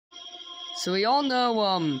So we all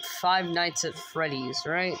know, Five Nights at Freddy's,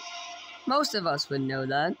 right? Most of us would know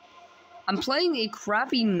that. I'm playing a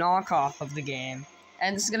crappy knockoff of the game,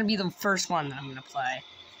 and this is gonna be the first one that I'm gonna play.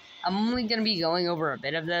 I'm only gonna be going over a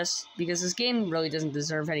bit of this, because this game really doesn't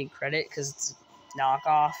deserve any credit, because it's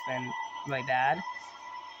knockoff and really bad.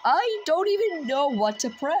 I don't even know what to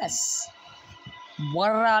press. What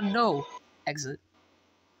do I know? Exit.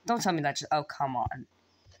 Don't tell me that. Oh, come on.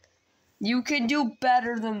 You can do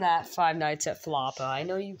better than that, Five Nights at Floppa. I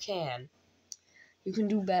know you can. You can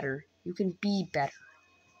do better. You can be better.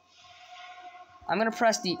 I'm gonna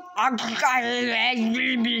press the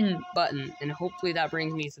button, and hopefully that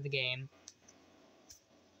brings me to the game.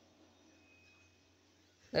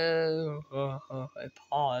 I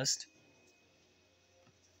paused.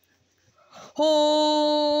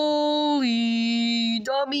 Holy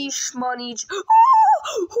dummy shmoney.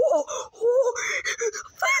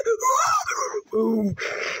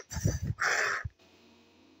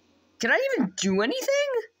 Can I even do anything?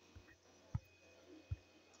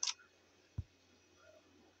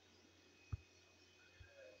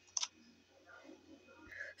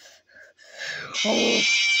 Oh.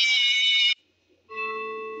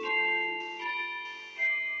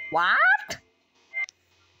 What?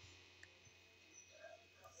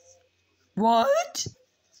 What?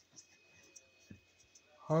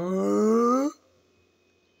 Huh?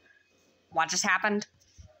 What just happened?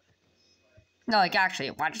 No, like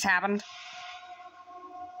actually, what just happened?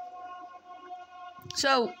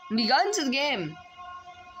 So, we got into the game.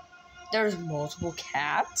 There's multiple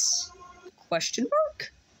cats? Question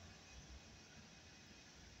mark?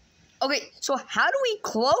 Okay, so how do we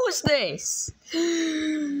close this?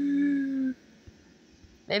 Maybe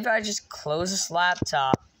I just close this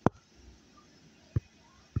laptop.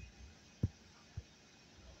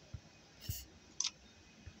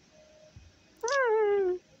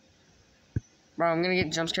 Bro, I'm gonna get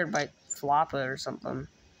jump scared by Floppa or something.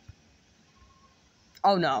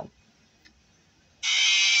 Oh no.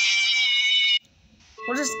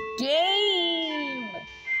 What is game?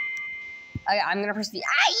 I'm gonna press the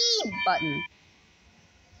I button.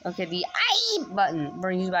 Okay, the I button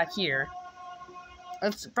brings you back here.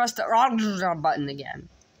 Let's press the button again.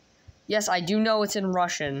 Yes, I do know it's in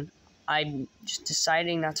Russian. I'm just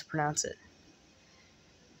deciding not to pronounce it.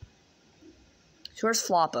 So where's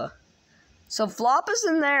Floppa? So Floppa's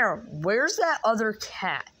in there. Where's that other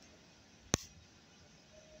cat?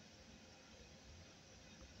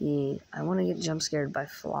 Yeah, I want to get jump scared by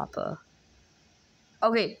Floppa.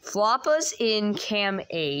 Okay, Floppa's in cam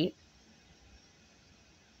 8.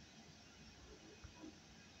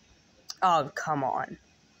 Oh, come on.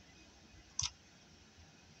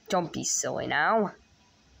 Don't be silly now.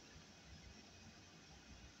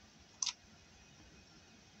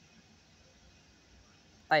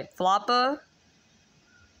 Alright, Floppa.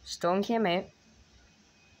 Still in cam 8.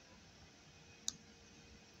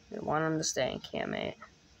 I want him to stay in cam 8.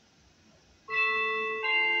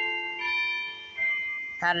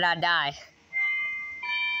 How did I die?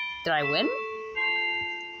 Did I win?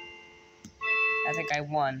 I think I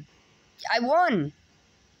won. I won!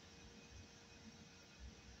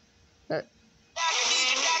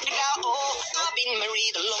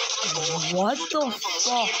 What the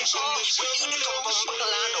fuck?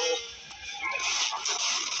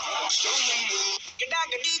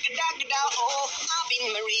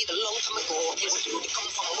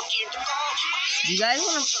 Do you guys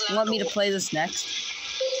want me to play this next?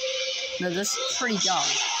 No, this is pretty dumb.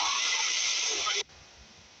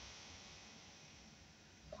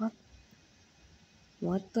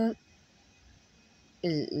 What the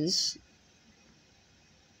is?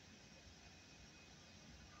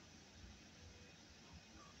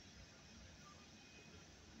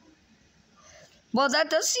 Well, that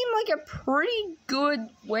does seem like a pretty good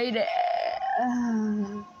way to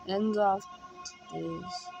end off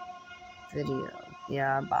today's video.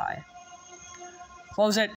 Yeah, bye. Close it.